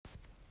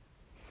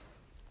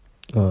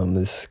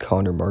This is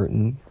Connor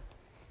Martin,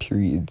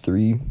 period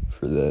 3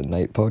 for the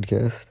Night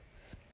Podcast.